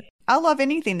 Exactly. I love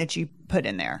anything that you put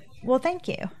in there. Well, thank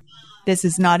you. This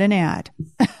is not an ad.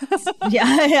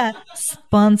 Yeah.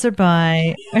 Sponsored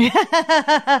by.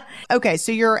 Okay.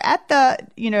 So you're at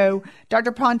the,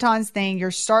 Dr. Ponton's thing. You're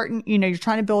starting, you're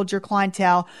trying to build your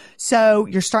clientele. So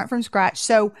you're starting from scratch.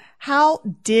 So how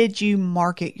did you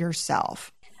market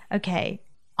yourself? Okay.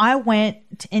 I went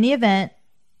to any event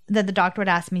that the doctor would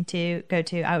ask me to go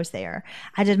to. I was there.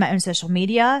 I did my own social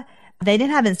media. They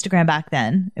didn't have Instagram back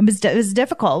then. It was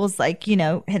difficult. It was like,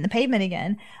 hitting the pavement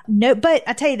again. No, but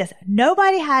I tell you this,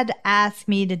 nobody had to ask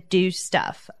me to do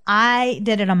stuff. I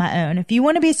did it on my own. If you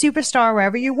want to be a superstar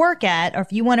wherever you work at, or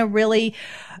if you want to really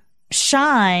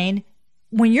shine,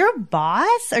 when your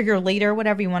boss or your leader,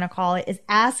 whatever you want to call it, is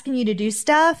asking you to do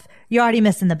stuff, you're already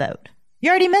missing the boat. You're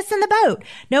already missing the boat.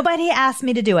 Nobody asked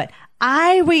me to do it.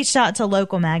 I reached out to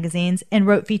local magazines and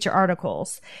wrote feature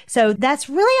articles. So that's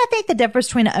really, I think, the difference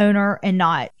between an owner and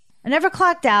not. I never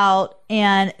clocked out.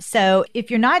 And so if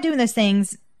you're not doing those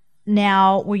things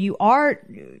now where you are,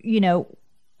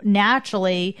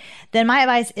 naturally, then my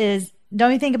advice is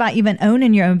don't you think about even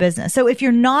owning your own business. So if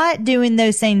you're not doing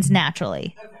those things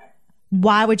naturally,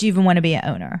 why would you even want to be an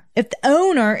owner? If the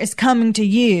owner is coming to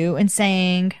you and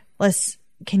saying,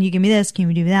 can you give me this? Can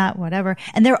you do that? Whatever.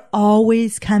 And they're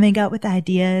always coming up with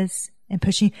ideas and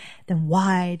pushing. Then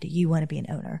why do you want to be an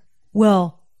owner?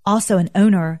 Well, also an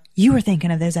owner, you were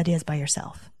thinking of those ideas by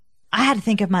yourself. I had to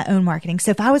think of my own marketing. So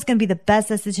if I was going to be the best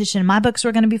esthetician, my books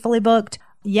were going to be fully booked.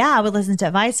 Yeah, I would listen to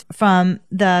advice from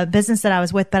the business that I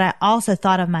was with, but I also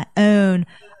thought of my own.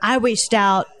 I reached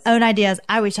out, own ideas.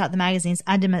 I reached out to magazines.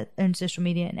 I did my own social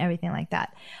media and everything like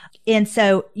that. And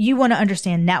so you want to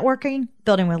understand networking,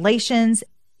 building relations.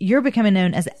 You're becoming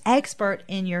known as an expert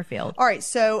in your field. All right.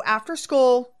 So after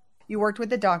school, you worked with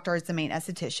the doctor as the main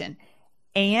esthetician,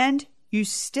 and you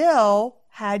still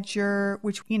had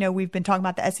which, we've been talking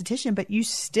about the esthetician, but you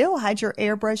still had your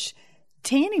airbrush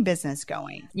tanning business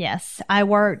going. Yes. I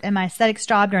worked in my aesthetics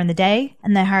job during the day,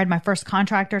 and then I hired my first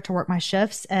contractor to work my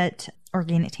shifts at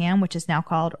Organic Tan, which is now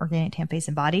called Organic Tan Face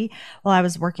and Body, while I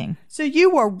was working. So you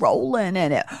were rolling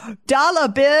in it. Dollar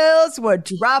bills were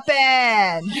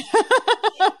dropping.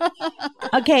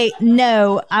 Okay.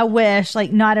 No, I wish.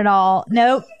 Not at all.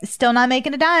 Nope. Still not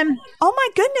making a dime. Oh my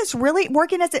goodness. Really?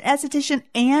 Working as an esthetician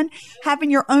and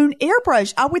having your own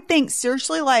airbrush. I would think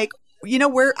seriously,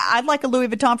 I'd like a Louis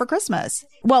Vuitton for Christmas.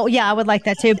 Well, yeah, I would like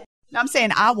that too. I'm saying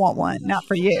I want one, not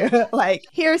for you.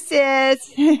 Here,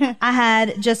 sis. I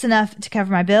had just enough to cover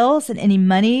my bills, and any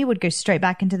money would go straight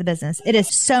back into the business. It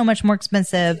is so much more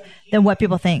expensive than what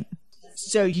people think.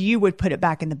 So you would put it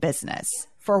back in the business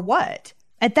for what?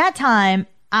 At that time,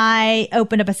 I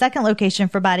opened up a second location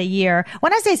for about a year.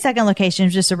 When I say second location,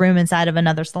 it's just a room inside of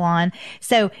another salon.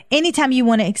 So anytime you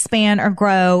want to expand or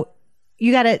grow,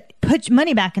 you got to put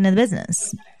money back into the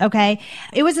business. Okay.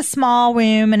 It was a small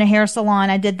room in a hair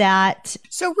salon. I did that.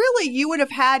 So really you would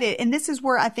have had it. And this is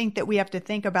where I think that we have to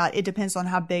think about, it depends on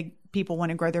how big people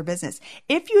want to grow their business.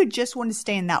 If you had just wanted to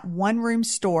stay in that one room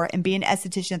store and be an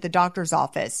esthetician at the doctor's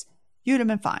office, you'd have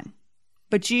been fine.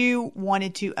 But you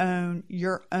wanted to own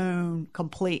your own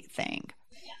complete thing.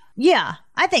 Yeah,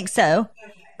 I think so.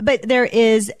 But there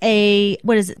is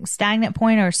stagnant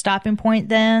point or stopping point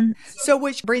then? So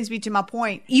which brings me to my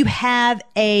point. You have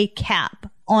a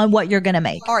cap on what you're going to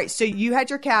make. All right. So you had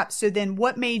your cap. So then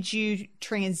what made you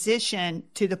transition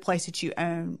to the place that you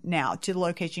own now, to the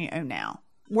location you own now?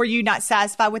 Were you not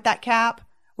satisfied with that cap?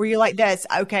 Were you like this?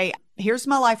 Okay, here's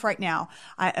my life right now.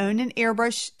 I own an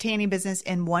airbrush tanning business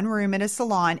in one room at a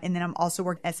salon, and then I'm also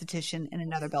working esthetician in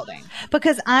another building.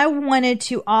 Because I wanted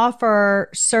to offer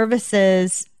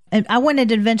services And I wanted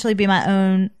to eventually be my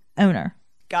own owner.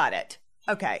 Got it.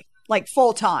 Okay. Like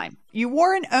full time. You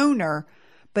were an owner,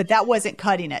 but that wasn't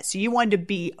cutting it. So you wanted to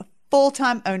be a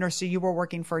full-time owner. So you were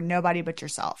working for nobody but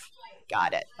yourself.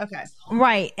 Got it. Okay.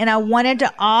 Right. And I wanted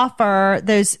to offer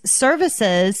those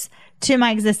services to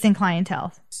my existing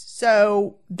clientele.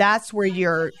 So that's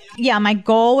where Yeah, my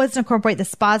goal was to incorporate the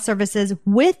spa services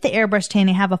with the airbrush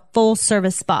tanning, have a full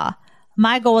service spa.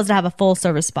 My goal was to have a full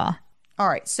service spa. All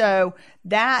right. So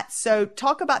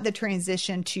talk about the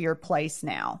transition to your place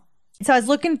now. So I was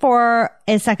looking for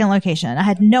a second location. I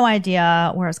had no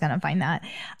idea where I was going to find that.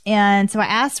 And so I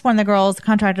asked one of the girls, the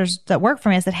contractors that work for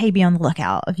me, I said, hey, be on the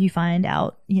lookout if you find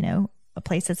out, a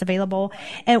place that's available.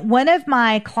 And one of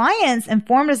my clients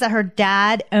informed us that her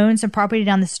dad owned some property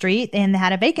down the street and they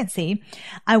had a vacancy.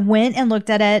 I went and looked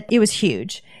at it. It was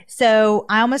huge. So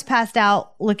I almost passed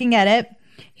out looking at it.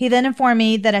 He then informed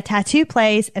me that a tattoo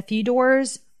place a few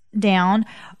doors down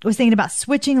was thinking about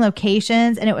switching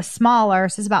locations, and it was smaller.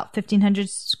 So it's about 1,500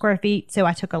 square feet. So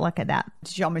I took a look at that.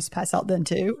 Did you almost pass out then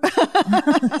too?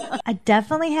 I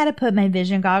definitely had to put my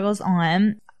vision goggles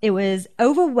on. It was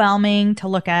overwhelming to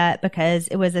look at because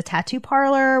it was a tattoo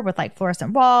parlor with like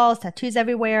fluorescent walls, tattoos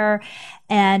everywhere.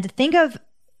 And to think of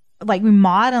like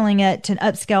remodeling it to an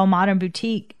upscale modern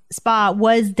boutique spa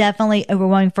was definitely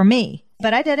overwhelming for me.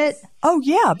 But I did it. Oh,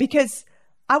 yeah, because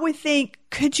I would think,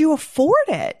 could you afford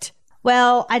it?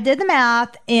 Well, I did the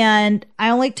math and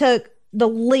I only took the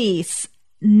lease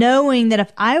knowing that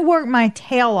if I worked my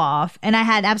tail off and I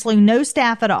had absolutely no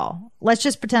staff at all, let's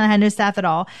just pretend I had no staff at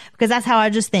all, because that's how I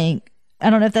just think.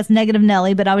 I don't know if that's negative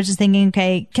Nelly, but I was just thinking,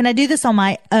 okay, can I do this on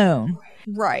my own?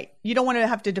 Right. You don't want to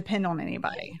have to depend on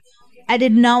anybody. I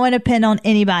did not want to depend on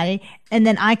anybody. And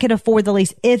then I could afford the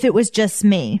lease if it was just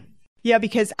me. Yeah,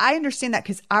 because I understand that,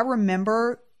 because I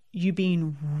remember you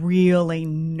being really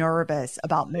nervous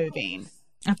about moving.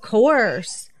 Of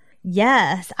course.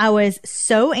 Yes. I was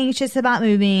so anxious about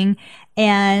moving,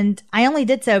 and I only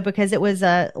did so because it was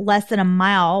less than a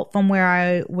mile from where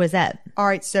I was at. All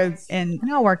right. So, and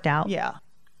it all worked out. Yeah.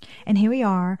 And here we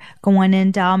are going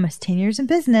into almost 10 years in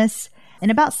business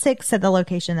and about 6 at the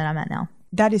location that I'm at now.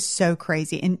 That is so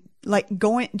crazy. And like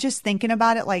just thinking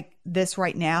about it like this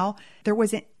right now, there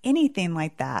wasn't anything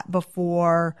like that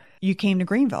before you came to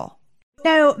Greenville.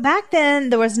 No, back then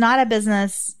there was not a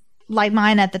business like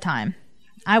mine at the time.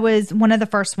 I was one of the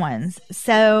first ones.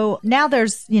 So now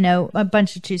there's, a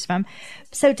bunch to choose from.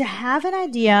 So to have an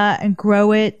idea and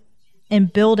grow it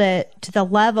and build it to the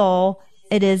level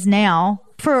it is now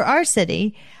for our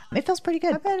city, it feels pretty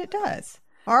good. I bet it does.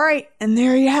 All right. And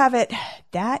there you have it.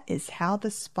 That is how the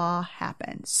spa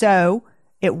happened. So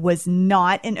it was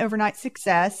not an overnight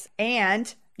success.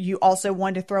 And you also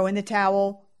wanted to throw in the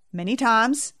towel many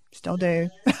times. Still do.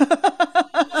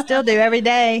 Still do every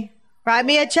day. Write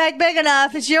me a check big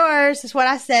enough. It's yours. That's what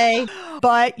I say.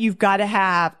 But you've got to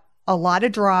have a lot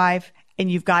of drive,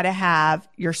 and you've got to have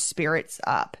your spirits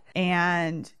up.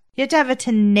 And you have to have a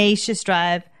tenacious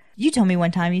drive. You told me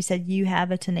one time, you said you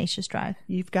have a tenacious drive.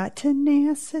 You've got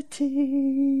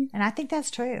tenacity. And I think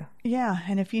that's true. Yeah.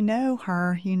 And if you know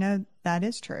her, you know that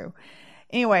is true.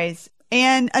 Anyways,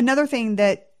 and another thing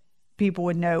that people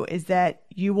would know is that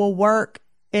you will work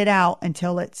it out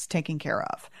until it's taken care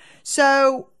of.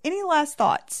 So any last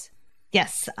thoughts?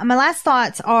 Yes. My last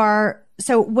thoughts are,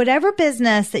 so whatever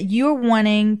business that you are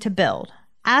wanting to build,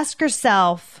 ask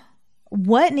yourself,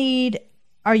 what need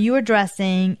are you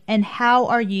addressing and how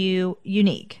are you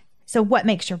unique? So what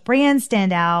makes your brand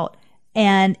stand out?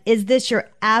 And is this your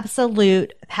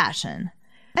absolute passion?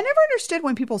 I never understood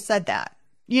when people said that.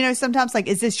 Sometimes like,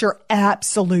 is this your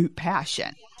absolute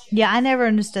passion? Yeah, I never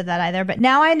understood that either. But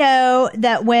now I know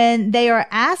that when they are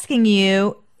asking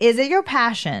you, is it your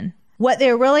passion? What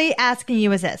they're really asking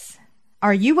you is this.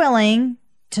 Are you willing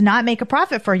to not make a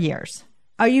profit for years?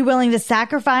 Are you willing to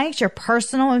sacrifice your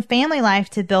personal and family life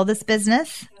to build this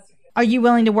business? Are you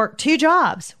willing to work 2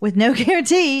 jobs with no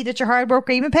guarantee that your hard work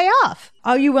will even pay off?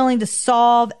 Are you willing to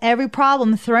solve every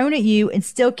problem thrown at you and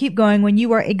still keep going when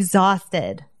you are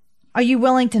exhausted? Are you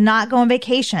willing to not go on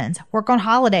vacations, work on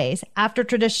holidays, after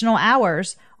traditional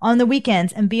hours, on the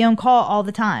weekends, and be on call all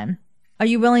the time? Are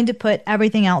you willing to put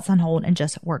everything else on hold and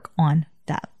just work on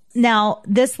that? Now,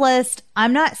 this list,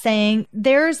 I'm not saying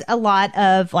there's a lot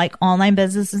of like online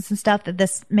businesses and stuff that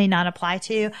this may not apply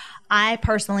to. I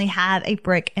personally have a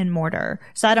brick and mortar.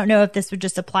 So I don't know if this would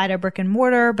just apply to brick and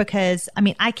mortar because,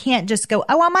 I can't just go,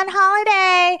 oh, I'm on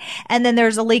holiday. And then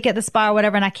there's a leak at the spa or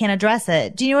whatever and I can't address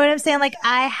it. Do you know what I'm saying? Like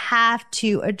I have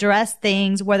to address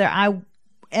things whether I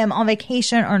am on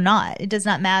vacation or not. It does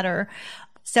not matter.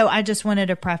 So I just wanted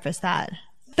to preface that.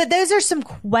 But those are some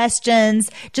questions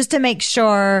just to make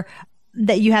sure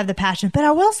that you have the passion. But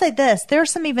I will say this, there are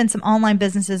some online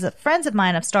businesses that friends of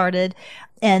mine have started.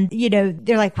 And,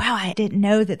 they're like, wow, I didn't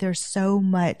know that there's so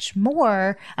much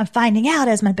more. I'm finding out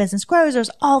as my business grows,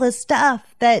 there's all this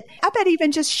stuff that. I bet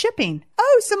even just shipping.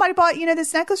 Oh, somebody bought,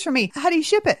 this necklace for me. How do you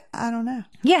ship it? I don't know.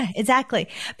 Yeah, exactly.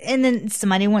 And then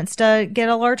somebody wants to get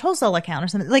a large wholesale account or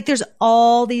something. Like there's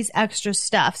all these extra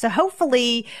stuff. So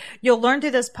hopefully you'll learn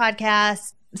through this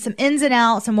podcast some ins and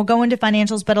outs, and we'll go into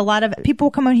financials, but a lot of people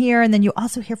will come on here, and then you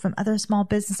also hear from other small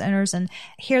business owners and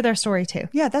hear their story too.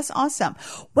 Yeah, that's awesome.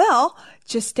 Well,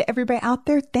 just to everybody out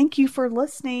there, thank you for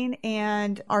listening.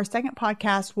 And our second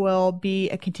podcast will be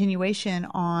a continuation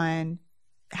on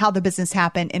how the business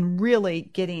happened and really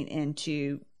getting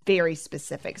into very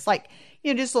specifics, like,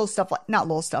 just little stuff, like not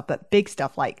little stuff, but big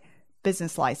stuff like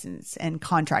business license and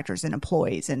contractors and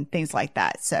employees and things like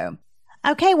that. So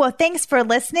okay, well, thanks for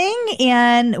listening,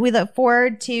 and we look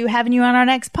forward to having you on our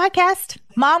next podcast.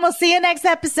 Mom, we'll see you next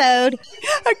episode.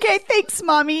 Okay, thanks,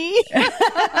 Mommy.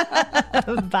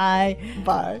 Bye.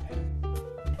 Bye.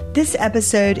 This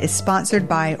episode is sponsored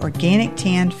by Organic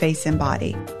Tan Face and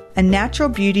Body, a natural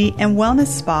beauty and wellness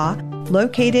spa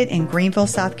located in Greenville,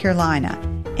 South Carolina,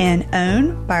 and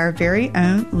owned by our very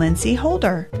own Lindsay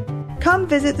Holder. Come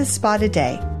visit the spa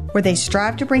today, where they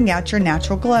strive to bring out your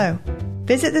natural glow.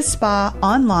 Visit the spa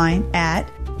online at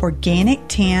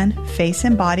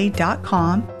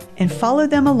organictanfaceandbody.com and follow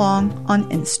them along on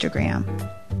Instagram.